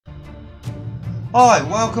Hi,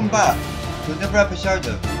 welcome back to another episode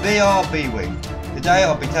of VRBewick. Today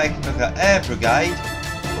I'll be taking a look at Air Brigade,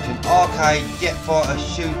 which is an arcade jet fighter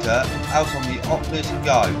shooter out on the Oculus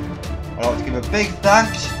Go. I'd like to give a big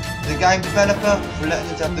thanks to the game developer for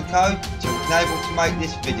letting us have the code to be able to make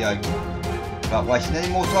this video. Without wasting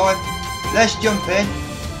any more time, let's jump in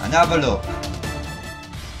and have a look.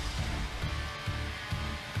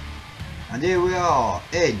 And here we are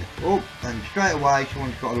in. Oh, and straight away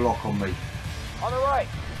someone's got a lock on me. On the right.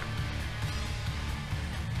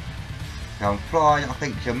 So I'm flying, I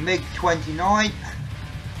think it's a MiG-29.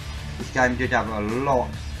 This game did have a lot.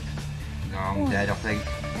 No, I'm dead, I think.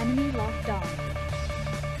 Enemy locked on.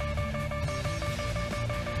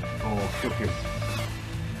 Oh, shook him.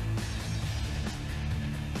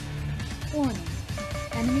 Warning.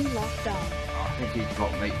 Enemy locked on. I think he's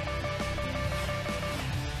got me.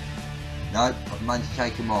 No, I've managed to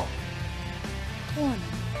take him off. Warning.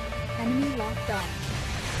 Enemy locked on.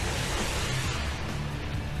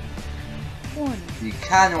 Warning. You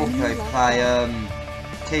can also play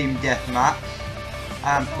Team Deathmatch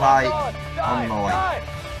and play online.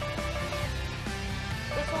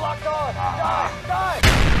 Missile locked on. Dive.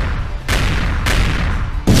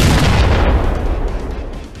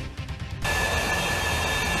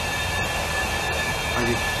 As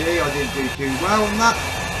you can see, I didn't do too well on that.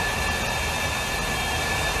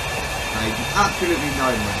 Absolutely no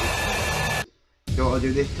money. So what I'll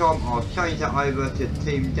do this time, I'll change that over to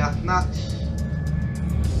Team Deathmatch.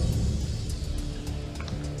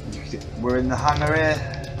 We're in the hangar here.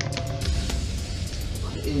 I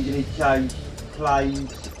can easily change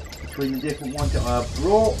planes between the different ones that I have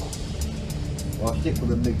brought. Well, I'll stick with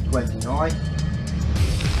the MiG-29.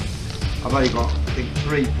 I've only got, I think,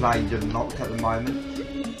 3 planes unlocked at the moment,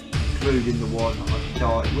 including the one that I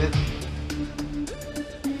started with.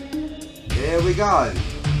 Here we go.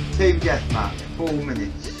 Team Deathmatch, 4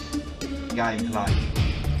 minutes. Gameplay.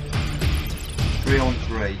 3 on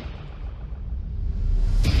 3.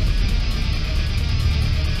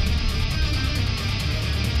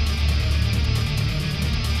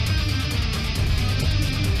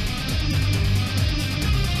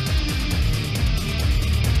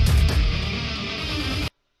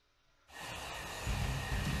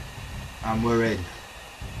 And we're in.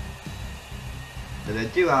 So they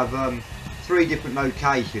do have 3 different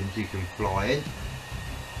locations you can fly in.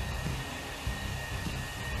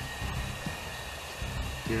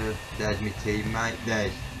 Yeah, there's my teammate,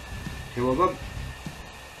 there's 2 of them.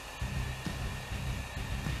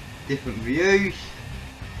 Different views,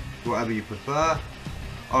 whatever you prefer.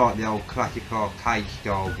 I like the old classic arcade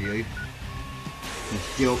style view. You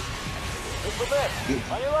still get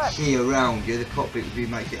to see around you. The cockpit view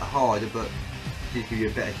makes it harder, but just gives you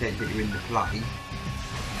a better sense that you're in the plane.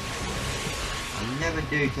 I never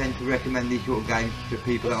do tend to recommend these sort of games to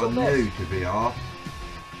people that are new to VR.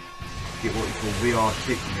 Get what you call VR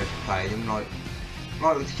sickness playing them, like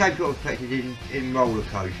the same sort of effect as in roller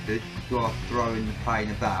coasters. You are throwing the plane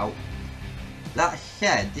about. That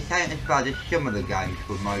said, this ain't as bad as some of the games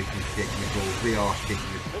for motion sickness or VR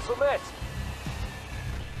sickness.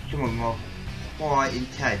 Some of them are quite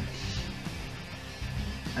intense.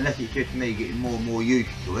 Unless it's just me getting more and more used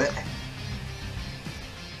to it.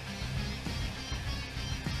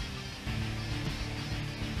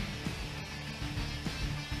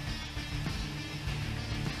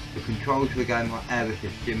 The controls for the game are ever so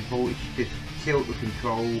simple. It's just tilt the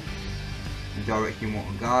control in the direction you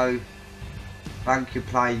want to go. Bank your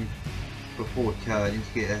plane before turning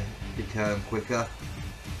to get to turn quicker.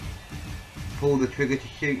 Pull the trigger to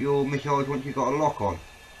shoot your missiles once you've got a lock on.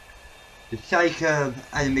 To take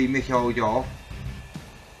enemy missiles off.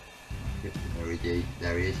 There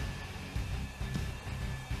he is.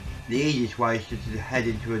 The easiest way is just to head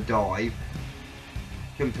into a dive.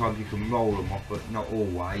 Sometimes you can roll them off, but not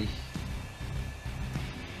always.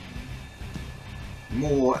 The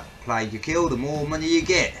more planes you kill, the more money you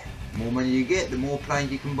get. The more money you get, the more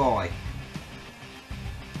planes you can buy.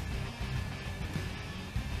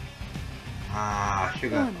 Ah,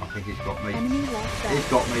 sugar. I think he's got me. He's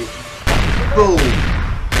got me. Boom!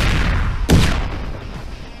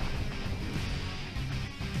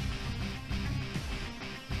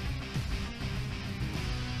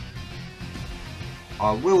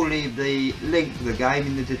 I will leave the link to the game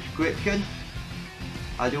in the description,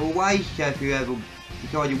 as always, so if you ever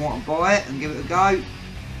decide you want to buy it and give it a go,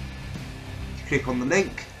 just click on the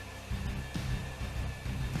link.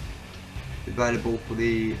 It's available for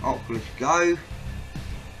the Oculus Go.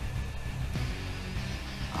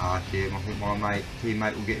 I see him. I think my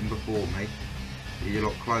teammate will get him before me. He's a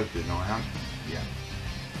lot closer than I am. Yeah.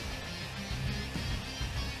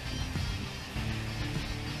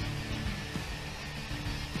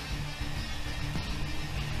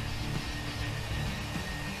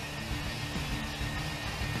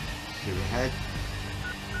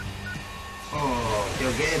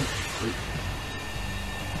 get him.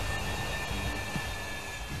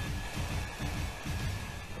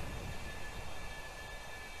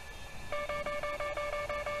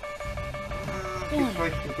 Just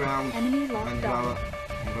close to the ground. Enemy And locked lower. on.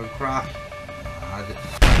 I'm going to crash.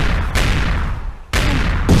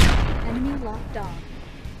 Enemy locked on.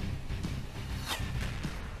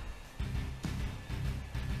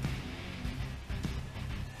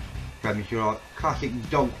 Premise, you're like classic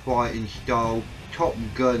dogfighting style, Top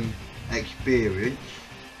Gun experience.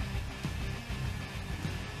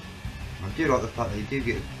 I do like the fact that you do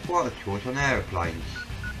get quite a choice on aeroplanes.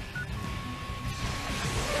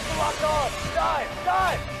 It's locked on! Dive!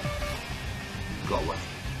 Dive! Got away.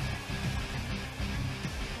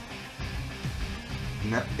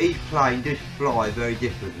 Now, each plane does fly very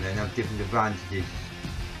differently and have different advantages.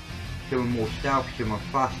 Some are more stealth, some are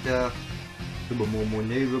faster, some are more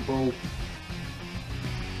manoeuvrable.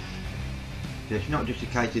 So it's not just a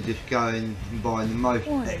case of just going and buying the most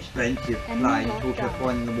expensive plane, it's also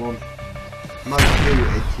finding the one most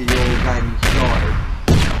suited to your gaming style.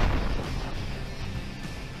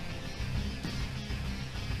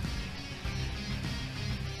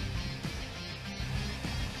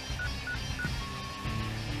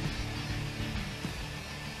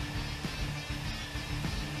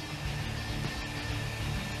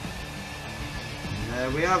 There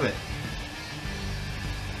we have it.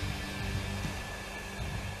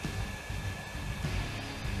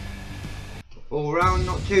 All round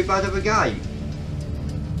not too bad of a game.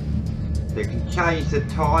 So you can change the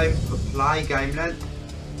time of play, game length,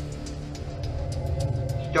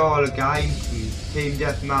 style of game from team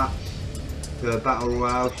deathmatch to a battle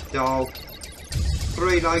royale style.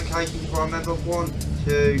 3 locations if I remember, 1,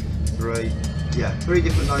 2, 3, yeah, 3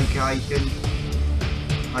 different locations.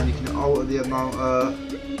 And you can alter the amount of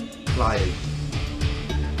players.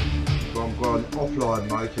 So I'm going offline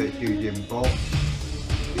mode, so it's using bots.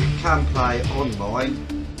 You can play online,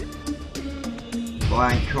 but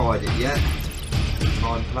I ain't tried it yet.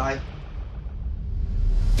 Try and play.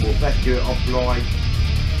 Or best do it offline.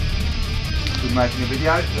 We're making a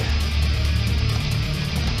video.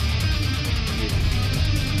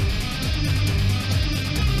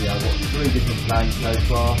 Yeah, I've got 3 different planes so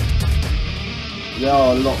far. There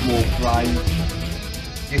are a lot more planes.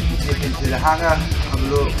 If you click into the hangar, have a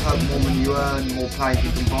look, how more money you earn, more planes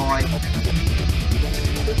you can buy.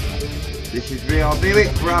 This is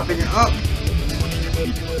VRBewick wrapping it up.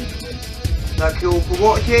 Thank you all for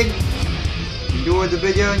watching. Enjoy the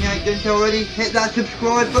video and you ain't done so already. Hit that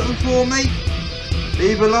subscribe button for me.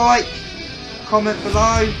 Leave a like, comment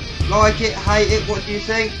below, like it, hate it, what do you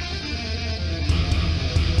think?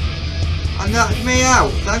 And that's me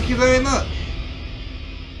out. Thank you very much.